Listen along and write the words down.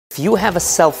If you have a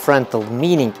self-rental,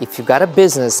 meaning if you got a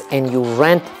business and you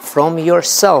rent from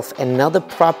yourself another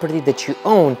property that you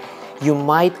own, you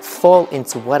might fall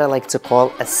into what I like to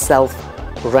call a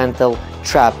self-rental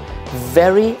trap.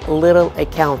 Very little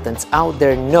accountants out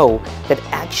there know that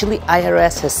actually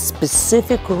IRS has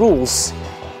specific rules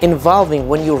involving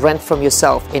when you rent from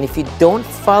yourself. And if you don't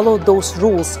follow those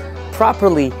rules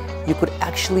properly, you could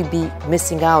actually be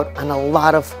missing out on a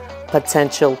lot of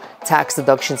potential tax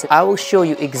deductions. I will show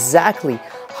you exactly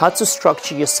how to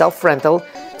structure your self-rental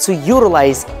to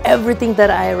utilize everything that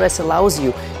IRS allows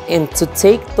you and to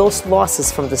take those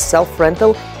losses from the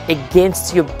self-rental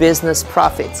against your business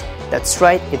profits. That's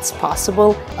right, it's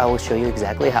possible. I will show you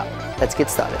exactly how. Let's get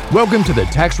started. Welcome to the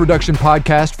Tax Reduction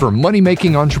Podcast for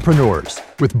money-making entrepreneurs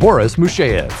with Boris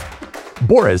Musheyev.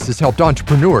 Boris has helped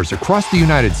entrepreneurs across the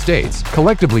United States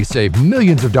collectively save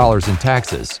millions of dollars in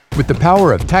taxes with the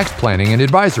power of tax planning and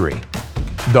advisory.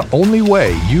 The only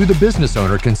way you, the business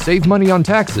owner, can save money on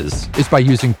taxes is by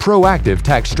using proactive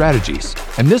tax strategies.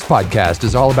 And this podcast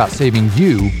is all about saving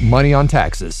you money on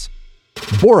taxes.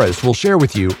 Boris will share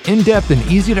with you in-depth and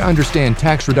easy-to-understand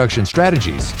tax reduction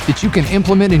strategies that you can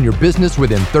implement in your business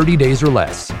within 30 days or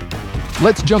less.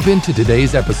 Let's jump into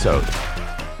today's episode.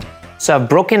 So I've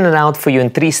broken it out for you in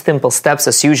 3 simple steps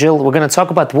as usual. We're going to talk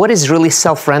about what is really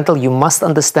self-rental. You must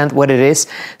understand what it is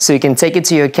so you can take it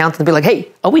to your accountant and be like,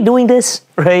 hey, are we doing this?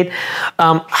 Right?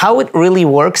 How it really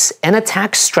works and a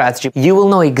tax strategy. You will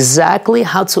know exactly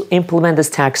how to implement this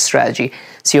tax strategy.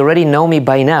 So you already know me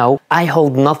by now. I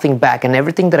hold nothing back and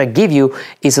everything that I give you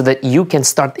is so that you can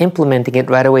start implementing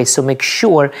it right away. So make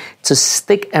sure to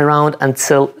stick around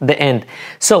until the end.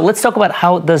 So let's talk about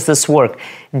how does this work.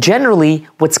 Generally,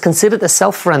 what's considered a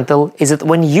self-rental is that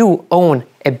when you own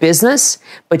a business,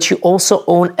 but you also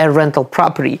own a rental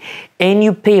property and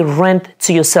you pay rent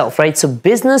to yourself, right? So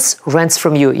business rents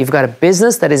from you. You've got a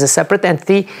business that is a separate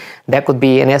entity. That could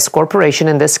be an S corporation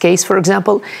in this case, for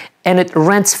example, and it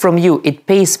rents from you. It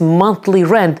pays monthly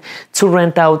rent to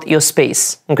rent out your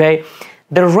space, okay?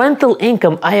 The rental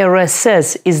income, IRS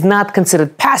says, is not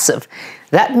considered passive.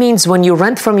 That means when you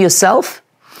rent from yourself,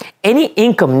 any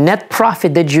income, net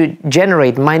profit that you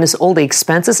generate minus all the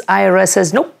expenses, IRS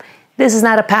says, nope, this is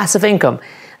not a passive income.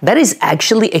 That is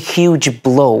actually a huge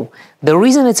blow. The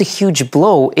reason it's a huge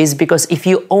blow is because if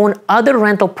you own other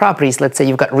rental properties, let's say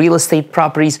you've got real estate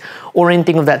properties or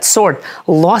anything of that sort,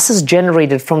 losses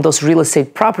generated from those real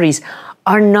estate properties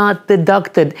are not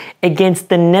deducted against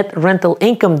the net rental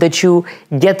income that you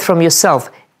get from yourself.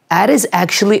 That is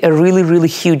actually a really, really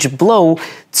huge blow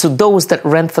to those that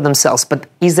rent for themselves. But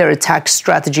is there a tax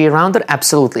strategy around it?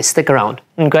 Absolutely. Stick around.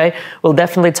 Okay? We'll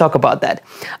definitely talk about that.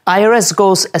 IRS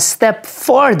goes a step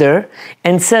farther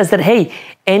and says that, hey,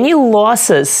 any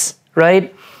losses,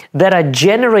 right, that are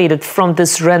generated from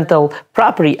this rental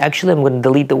property, actually, I'm going to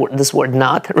delete this word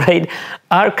not, right,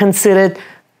 are considered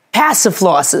passive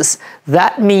losses.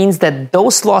 That means that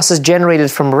those losses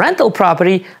generated from rental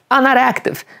property are not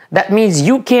active. That means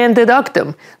you can't deduct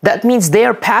them. That means they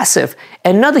are passive.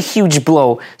 Another huge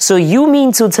blow. So you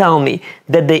mean to tell me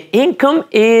that the income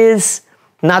is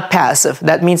not passive.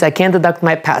 That means I can't deduct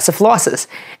my passive losses.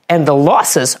 And the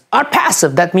losses are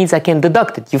passive. That means I can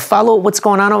deduct it. You follow what's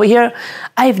going on over here?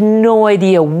 I have no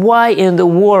idea why in the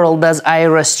world does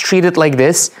IRS treat it like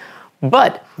this.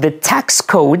 But the tax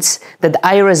codes that the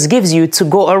IRS gives you to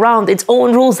go around its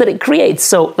own rules that it creates.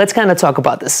 So let's kind of talk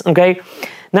about this, okay?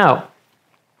 Now,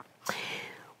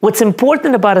 what's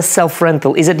important about a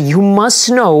self-rental is that you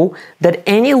must know that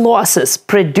any losses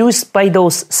produced by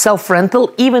those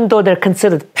self-rental, even though they're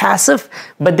considered passive,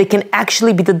 but they can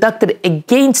actually be deducted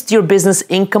against your business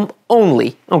income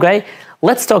only, okay?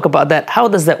 Let's talk about that. How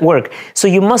does that work? So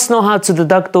you must know how to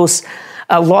deduct those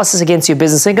losses against your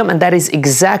business income, and that is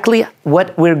exactly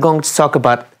what we're going to talk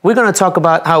about. We're going to talk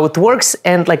about how it works,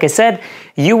 and like I said,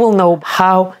 you will know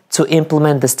how to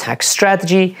implement this tax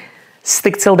strategy.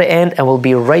 Stick till the end, and we'll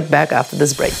be right back after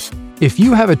this break. If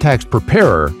you have a tax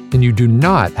preparer and you do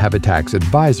not have a tax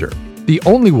advisor, the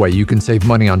only way you can save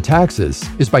money on taxes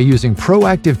is by using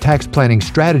proactive tax planning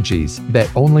strategies that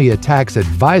only a tax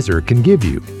advisor can give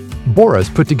you. Boris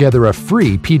put together a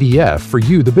free PDF for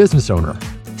you, the business owner.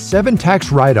 7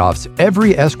 tax write-offs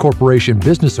every S corporation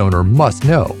business owner must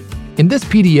know. In this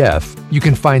PDF, you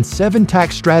can find 7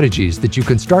 tax strategies that you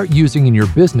can start using in your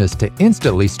business to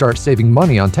instantly start saving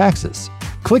money on taxes.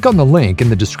 Click on the link in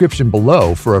the description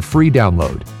below for a free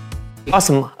download.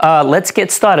 Awesome. Let's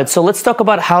get started. So let's talk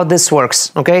about how this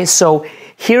works. Okay. So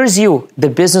here's you, the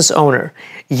business owner.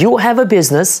 You have a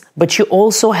business, but you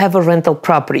also have a rental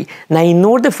property. Now, in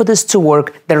order for this to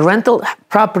work, the rental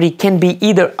property can be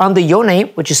either under your name,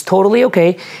 which is totally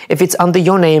okay if it's under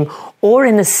your name, or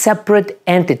in a separate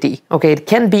entity. Okay. It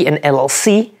can be an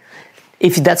LLC,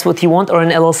 if that's what you want, or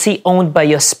an LLC owned by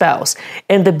your spouse.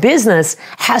 And the business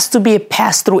has to be a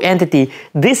pass-through entity.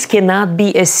 This cannot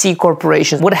be a C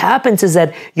corporation. What happens is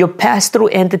that your pass-through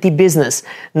entity business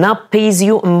now pays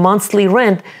you a monthly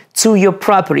rent to your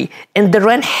property. And the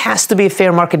rent has to be a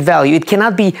fair market value. It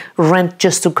cannot be rent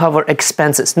just to cover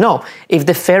expenses. No, if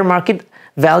the fair market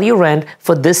value rent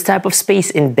for this type of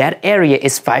space in that area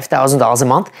is $5,000 a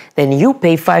month, then you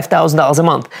pay $5,000 a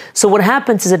month. So what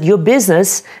happens is that your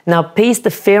business now pays the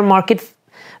fair market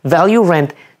value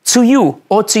rent to you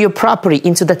or to your property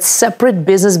into that separate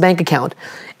business bank account.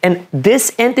 And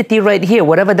this entity right here,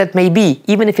 whatever that may be,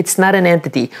 even if it's not an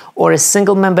entity or a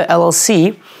single member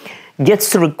LLC,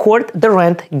 gets to record the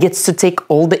rent, gets to take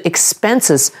all the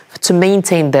expenses to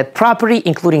maintain that property,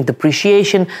 including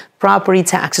depreciation, property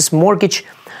taxes, mortgage,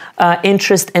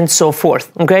 interest, and so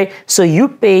forth. Okay, so you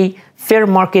pay fair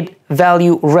market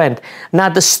value rent. Now,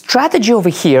 the strategy over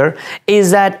here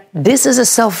is that this is a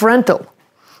self-rental.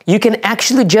 You can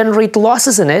actually generate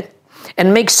losses in it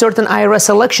and make certain IRS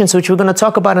elections, which we're going to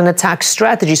talk about in a tax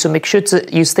strategy. So make sure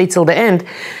you stay till the end.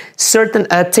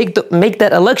 Make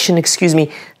that election,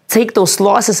 take those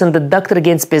losses and deduct it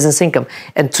against business income.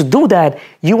 And to do that,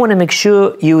 you want to make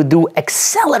sure you do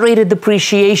accelerated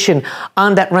depreciation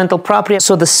on that rental property.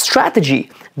 So the strategy,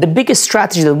 the biggest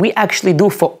strategy that we actually do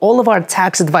for all of our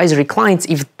tax advisory clients,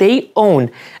 if they own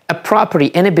a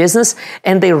property and a business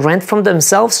and they rent from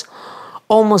themselves,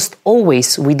 almost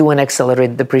always we do an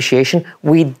accelerated depreciation.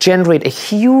 We generate a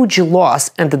huge loss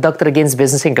and deduct it against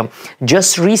business income.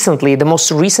 Just recently, the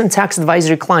most recent tax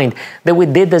advisory client that we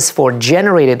did this for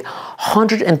generated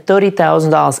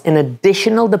 $130,000 in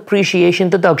additional depreciation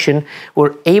deduction.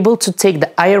 We're able to take the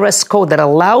IRS code that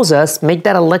allows us make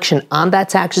that election on that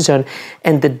tax return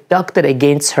and deduct it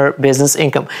against her business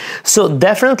income. So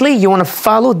definitely you want to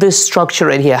follow this structure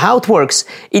right here. How it works,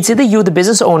 it's either you, the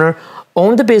business owner,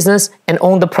 own the business and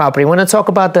own the property. We're going to talk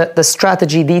about the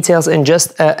strategy details in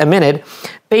just a minute.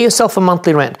 Pay yourself a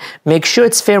monthly rent. Make sure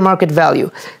it's fair market value.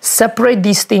 Separate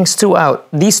these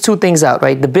two things out,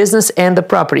 right? The business and the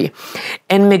property.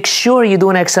 And make sure you do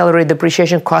an accelerated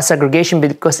depreciation cost segregation,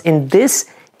 because in this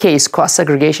case, cost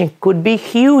segregation could be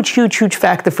huge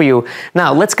factor for you.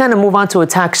 Now, let's kind of move on to a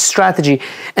tax strategy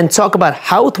and talk about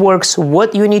how it works,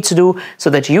 what you need to do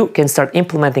so that you can start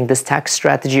implementing this tax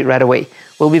strategy right away.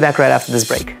 We'll be back right after this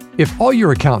break. If all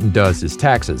your accountant does is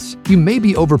taxes, you may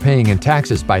be overpaying in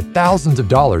taxes by thousands of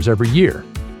dollars every year.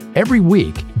 Every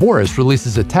week, Boris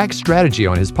releases a tax strategy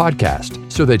on his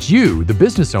podcast so that you, the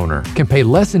business owner, can pay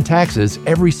less in taxes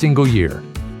every single year.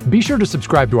 Be sure to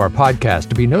subscribe to our podcast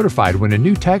to be notified when a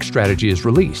new tax strategy is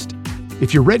released.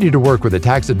 If you're ready to work with a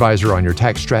tax advisor on your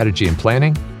tax strategy and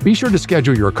planning, be sure to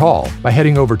schedule your call by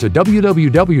heading over to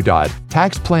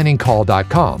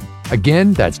www.taxplanningcall.com.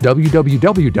 Again, that's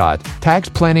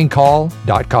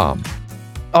www.taxplanningcall.com.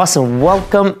 Awesome.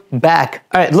 Welcome back.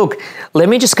 All right, look, let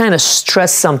me just kind of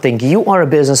stress something. You are a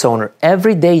business owner.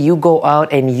 Every day you go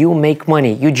out and you make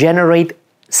money. You generate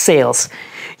sales.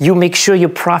 You make sure your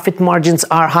profit margins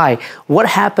are high. What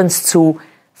happens to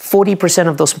 40%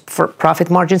 of those profit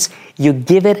margins? You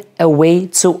give it away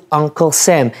to Uncle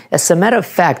Sam. As a matter of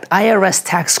fact, IRS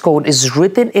tax code is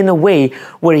written in a way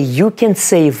where you can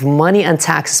save money on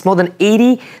taxes. More than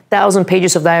 80,000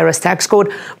 pages of the IRS tax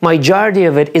code. Majority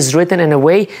of it is written in a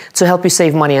way to help you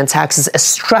save money on taxes. A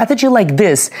strategy like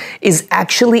this is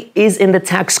in the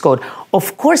tax code.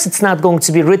 Of course, it's not going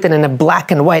to be written in a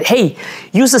black and white. Hey,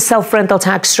 use a self-rental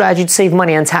tax strategy to save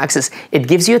money on taxes. It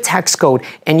gives you a tax code,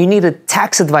 and you need a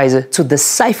tax advisor to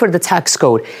decipher the tax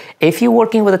code. If you're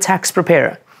working with a tax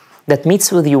preparer that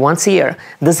meets with you once a year,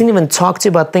 doesn't even talk to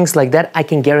you about things like that, I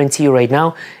can guarantee you right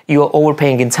now, you are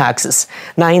overpaying in taxes.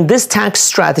 Now, in this tax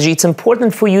strategy, it's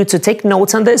important for you to take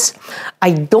notes on this.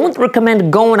 I don't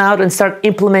recommend going out and start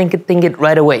implementing it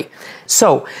right away.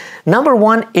 So, number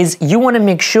one is you want to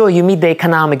make sure you meet the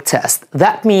economic test.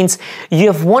 That means you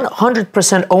have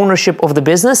 100% ownership of the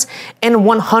business and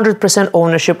 100%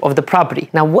 ownership of the property.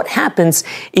 Now, what happens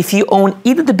if you own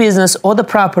either the business or the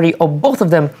property or both of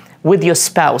them with your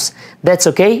spouse? That's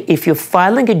okay. If you're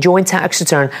filing a joint tax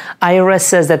return, IRS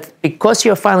says that because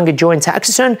you're filing a joint tax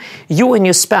return, you and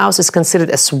your spouse is considered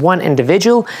as one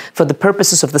individual for the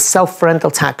purposes of the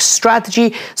self-rental tax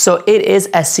strategy. So it is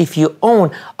as if you own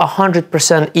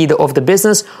 100% either of the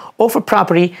business or for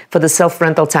property for the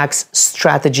self-rental tax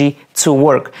strategy to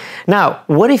work. Now,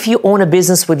 what if you own a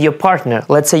business with your partner?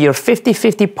 Let's say you're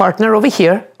 50-50 partner over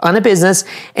here on a business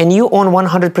and you own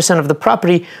 100% of the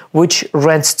property which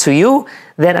rents to you.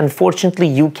 Then unfortunately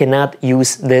you cannot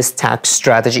use this tax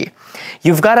strategy.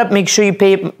 You've got to make sure you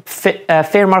pay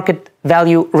fair market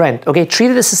value rent. Okay,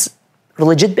 treat it as a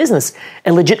legit business,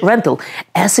 a legit rental,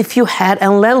 as if you had a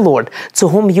landlord to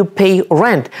whom you pay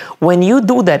rent. When you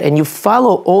do that and you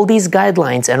follow all these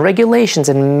guidelines and regulations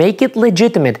and make it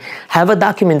legitimate, have a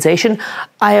documentation,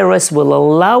 IRS will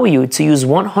allow you to use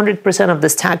 100% of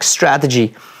this tax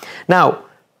strategy. Now,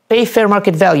 pay fair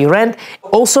market value rent.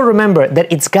 Also remember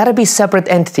that it's got to be separate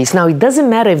entities. Now, it doesn't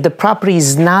matter if the property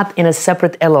is not in a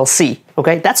separate LLC.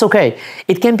 Okay, that's okay.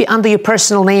 It can be under your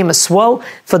personal name as well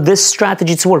for this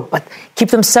strategy to work, but keep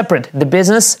them separate. The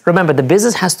business, remember, the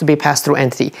business has to be a pass-through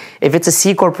entity. If it's a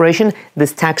C corporation,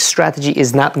 this tax strategy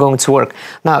is not going to work.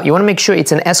 Now, you want to make sure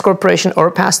it's an S corporation or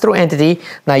a pass-through entity.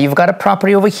 Now, you've got a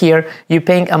property over here. You're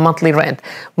paying a monthly rent.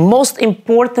 Most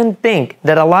important thing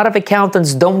that a lot of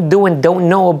accountants don't do and don't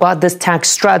know about this tax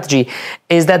strategy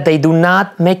is that they do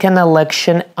not make an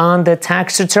election on the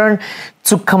tax return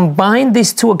to combine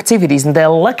these two activities. And the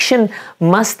election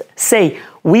must say,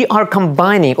 we are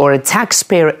combining, or a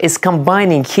taxpayer is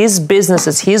combining his business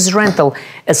as his rental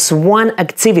as one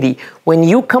activity. When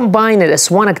you combine it as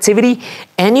one activity,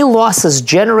 any losses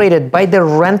generated by the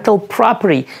rental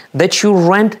property that you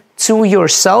rent to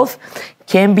yourself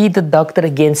can be deducted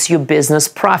against your business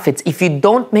profits. If you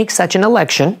don't make such an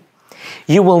election,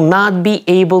 you will not be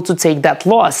able to take that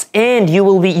loss, and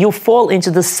you fall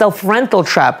into the self-rental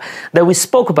trap that we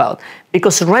spoke about,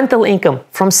 because rental income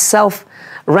from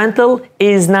self-rental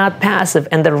is not passive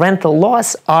and the rental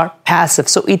loss are passive.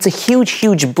 So it's a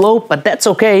huge blow, but that's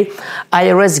okay.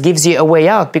 IRS gives you a way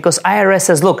out, because IRS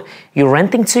says, look, you're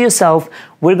renting to yourself,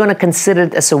 we're going to consider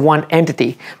it as a one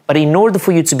entity. But in order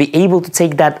for you to be able to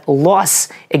take that loss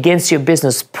against your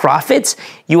business profits,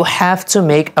 you have to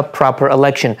make a proper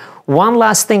election. One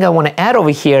last thing I want to add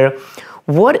over here.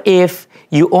 What if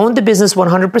you own the business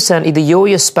 100%, either you or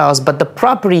your spouse, but the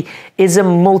property is a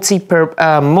multi-tenant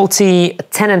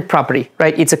property,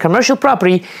 right? It's a commercial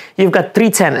property. You've got 3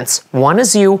 tenants. One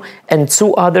is you and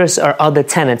 2 others are other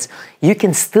tenants. You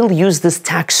can still use this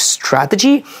tax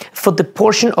strategy for the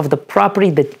portion of the property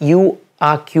that you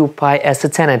occupy as a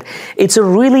tenant. It's a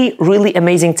really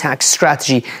amazing tax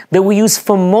strategy that we use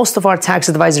for most of our tax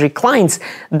advisory clients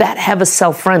that have a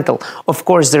self-rental. Of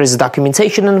course, there is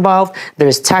documentation involved, there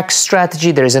is tax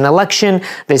strategy, there is an election,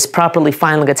 there's properly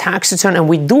filing a tax return, and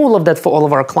we do all of that for all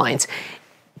of our clients.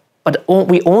 But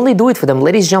we only do it for them.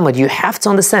 Ladies and gentlemen, you have to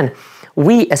understand,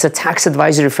 we as a tax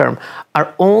advisory firm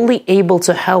are only able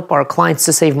to help our clients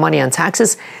to save money on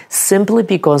taxes simply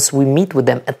because we meet with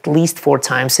them at least 4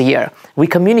 times a year. We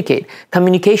communicate.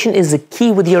 Communication is the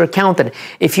key with your accountant.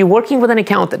 If you're working with an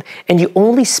accountant and you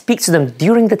only speak to them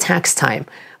during the tax time,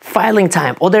 filing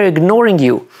time, or they're ignoring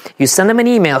you, you send them an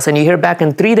email and you hear back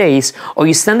in 3 days, or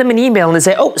you send them an email and they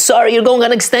say, oh, sorry, you're going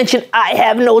on extension, I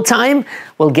have no time.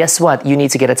 Well, guess what? You need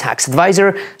to get a tax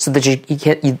advisor so that you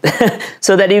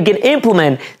can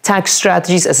implement tax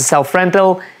strategies as a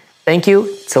self-rental. Thank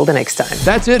you. Till the next time.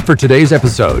 That's it for today's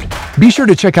episode. Be sure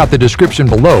to check out the description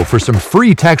below for some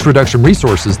free tax reduction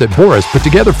resources that Boris put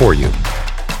together for you.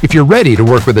 If you're ready to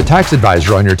work with a tax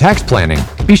advisor on your tax planning,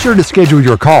 be sure to schedule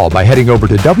your call by heading over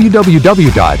to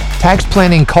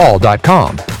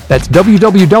www.taxplanningcall.com. That's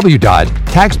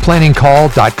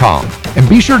www.taxplanningcall.com. And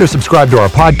be sure to subscribe to our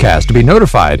podcast to be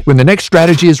notified when the next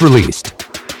strategy is released.